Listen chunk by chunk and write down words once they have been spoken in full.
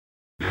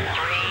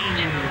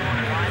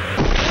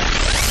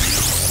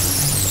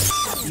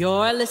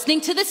You're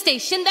listening to the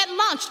station that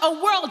launched a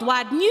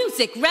worldwide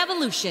music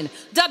revolution,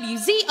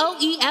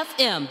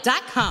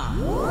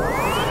 WZOEFM.com.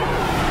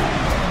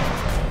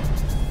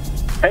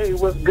 Hey,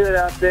 what's good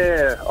out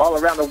there?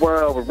 All around the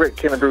world with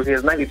Rihki Kennebrew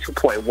here,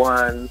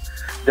 92.1,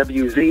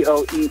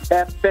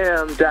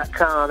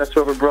 WZOEFM.com. That's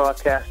where we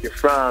broadcast you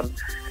from.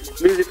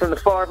 Music from the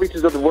far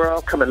reaches of the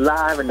world coming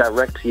live and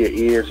direct to your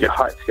ears, your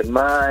hearts, your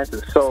minds,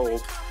 and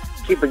souls.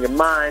 Keeping your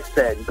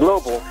mindset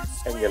global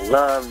and your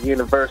love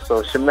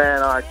universal.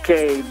 Shaman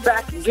Arcade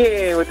back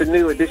again with a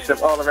new edition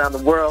of All Around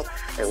the World.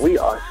 And we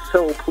are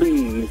so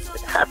pleased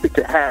and happy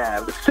to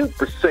have the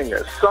super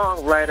singer,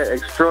 songwriter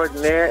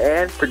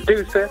extraordinaire, and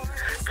producer,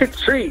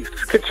 Katrise.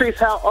 Katrise,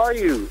 how are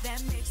you?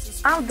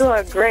 I'm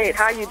doing great.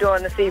 How are you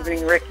doing this evening,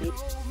 Rihki?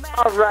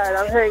 All right,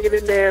 I'm hanging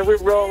in there. We're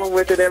rolling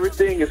with it.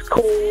 Everything is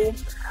cool.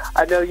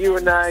 I know you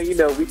and I, we've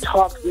been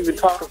talking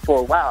for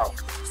a while.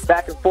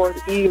 Back and forth,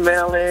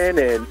 emailing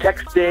and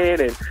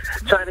texting and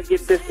trying to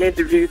get this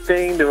interview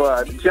thing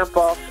to jump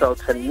off. So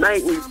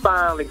tonight we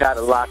finally got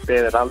it locked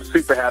in, and I'm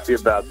super happy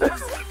about that.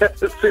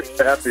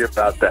 Super happy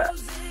about that.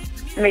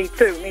 Me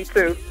too.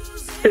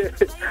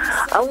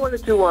 I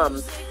wanted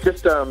to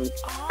just kind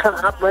of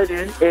hop right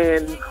in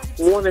and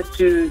wanted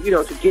to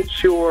to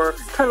get your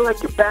kind of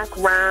like your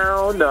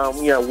background,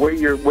 where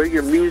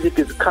your music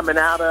is coming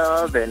out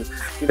of, and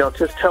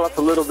just tell us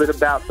a little bit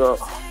about the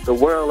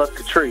world of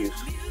Katrise.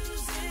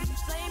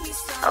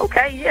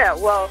 Okay, yeah.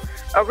 Well,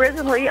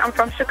 originally I'm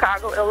from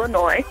Chicago,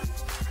 Illinois.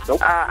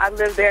 Nope. I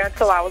lived there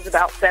until I was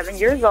about 7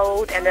 years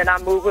old, and then I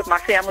moved with my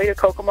family to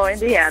Kokomo,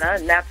 Indiana,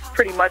 and that's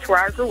pretty much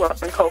where I grew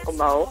up, in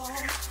Kokomo.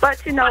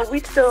 But, we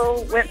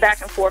still went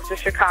back and forth to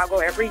Chicago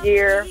every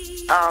year.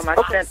 I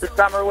spent the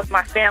summer with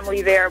my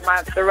family there,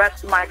 the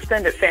rest of my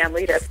extended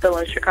family that's still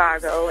in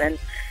Chicago. And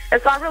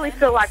so I really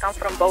feel like I'm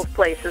from both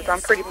places.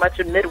 I'm pretty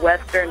much a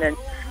Midwestern, and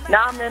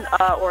now I'm in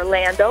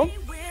Orlando.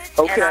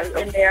 Okay. And I've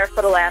been there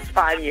for the last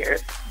 5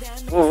 years.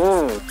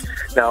 Mm-hmm.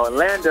 Now,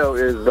 Orlando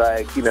is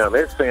like,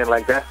 they're saying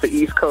like that's the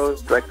East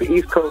Coast, like the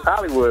East Coast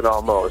Hollywood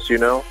almost,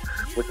 with the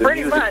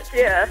Pretty music. much,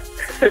 yeah.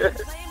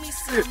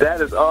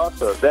 That is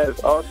awesome.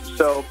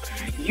 So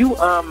you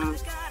are,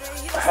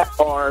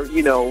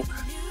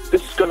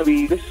 this is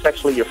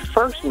actually your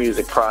first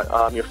music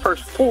your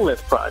first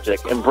full-length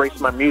project. Embrace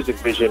My Music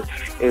Vision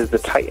is the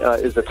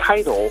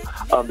title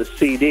of the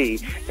CD,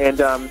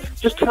 and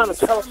just kind of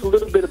tell us a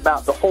little bit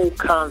about the whole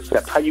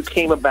concept, how you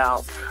came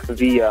about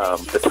the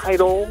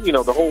title,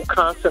 the whole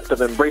concept of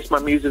Embrace My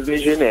Music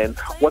Vision, and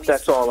what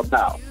that's all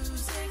about.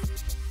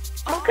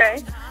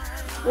 Okay,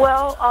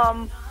 well,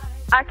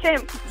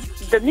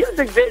 the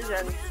music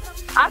vision.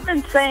 I've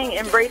been saying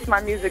Embrace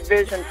My Music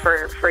Vision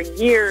for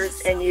years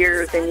and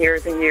years and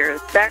years and years,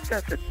 back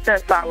since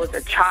I was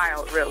a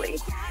child, really.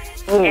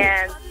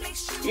 And,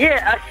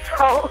 yeah,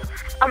 so,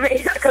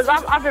 because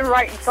I've been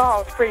writing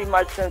songs pretty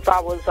much since I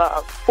was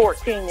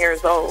 14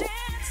 years old.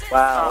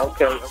 Wow,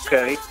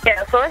 okay.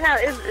 Yeah, so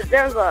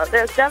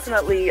there's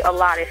definitely a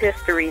lot of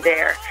history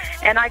there.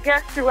 And I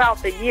guess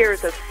throughout the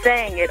years of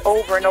saying it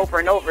over and over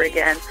and over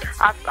again,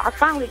 I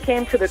finally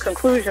came to the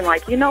conclusion,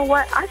 like, you know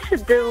what, I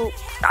should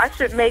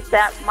make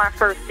that my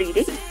first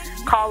CD,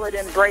 call it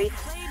Embrace.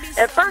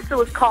 At first it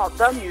was called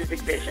The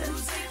Music Vision,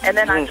 and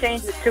then I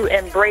changed it to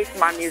Embrace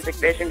My Music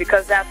Vision,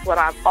 because that's what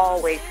I've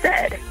always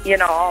said,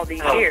 all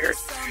these years.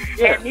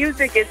 Yeah. And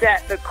music is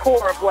at the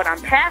core of what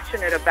I'm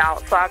passionate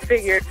about, so I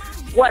figured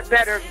what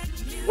better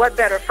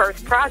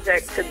first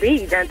project to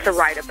be than to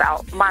write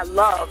about my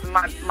love,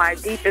 my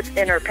deepest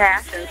inner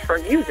passions for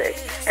music.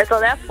 And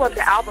so that's what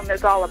the album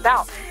is all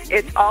about.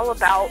 It's all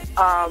about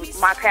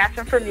my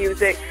passion for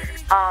music,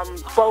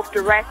 both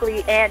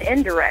directly and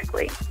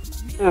indirectly.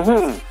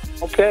 Mm-hmm.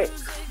 Okay.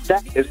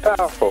 That is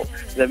powerful.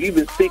 Now, you've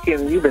been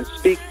speaking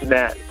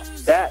that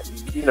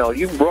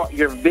you brought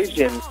your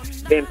vision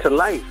into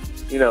life,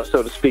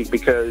 so to speak,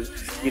 because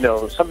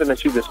something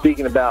that you've been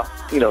speaking about,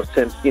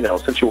 since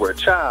you were a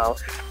child,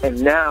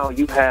 and now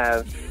you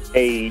have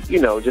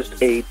just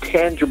a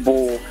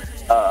tangible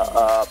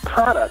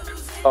product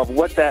of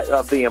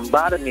the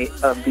embodiment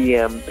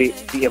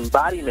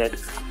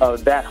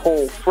of that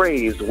whole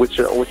phrase, which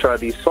are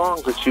these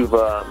songs that you've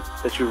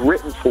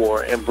written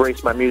for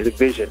Embrace My Music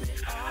Vision.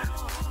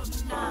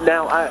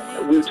 Now,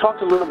 we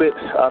talked a little bit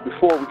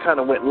before we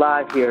kind of went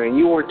live here, and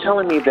you were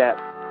telling me that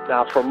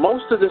now, for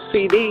most of the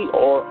CD,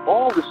 or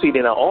all the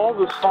CD, now all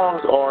the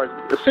songs are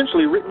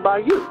essentially written by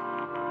you.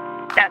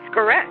 That's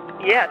correct.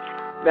 Yes.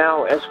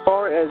 Now, as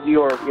far as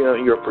your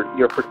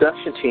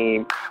production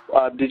team,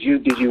 did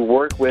you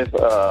work with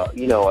a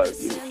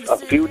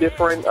few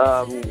different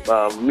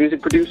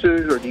music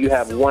producers, or do you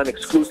have one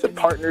exclusive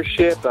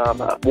partnership?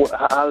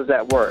 How does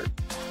that work?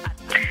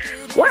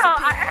 Well,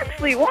 I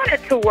actually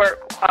wanted to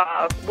work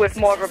with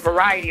more of a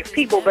variety of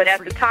people. But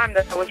at the time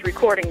that I was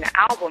recording the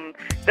album,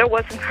 there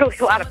wasn't really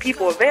a lot of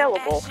people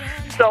available.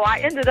 So I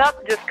ended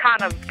up just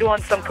kind of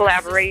doing some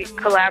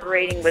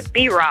collaborating with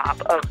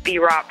B-Rob of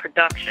B-Rob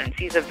Productions.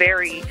 He's a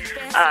very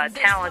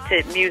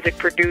talented music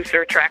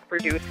producer, track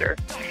producer.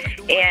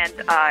 And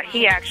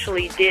he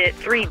actually did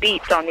 3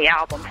 beats on the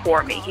album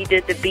for me. He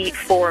did the beat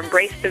for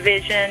Embrace the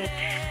Vision,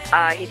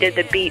 he did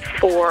the beat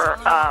for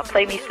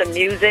Play Me Some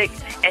Music,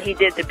 and he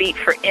did the beat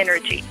for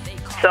Energy.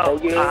 So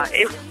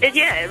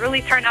it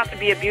really turned out to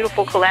be a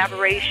beautiful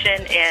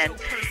collaboration, and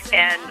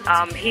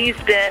he's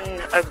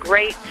been a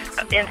great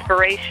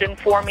inspiration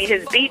for me.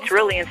 His beats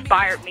really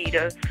inspired me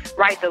to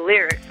write the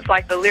lyrics. It's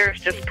like the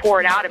lyrics just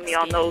poured out of me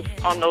on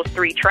those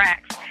 3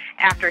 tracks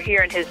after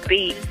hearing his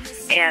beat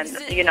and,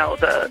 you know,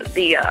 the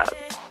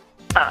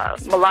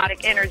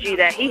melodic energy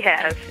that he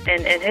has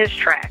in his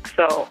tracks.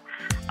 So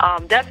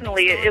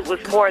definitely it was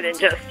more than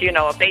just, you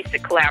know, a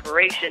basic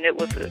collaboration. It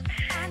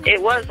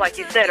was, like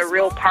you said, a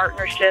real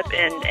partnership,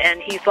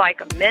 and he's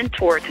like a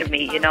mentor to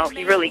me. You know,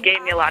 he really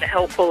gave me a lot of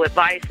helpful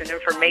advice and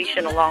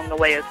information along the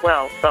way as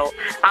well. So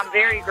I'm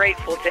very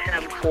grateful to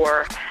him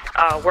for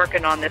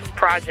working on this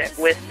project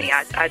with me.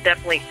 I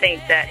definitely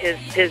think that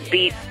his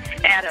beats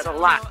added a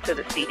lot to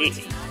the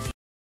CD.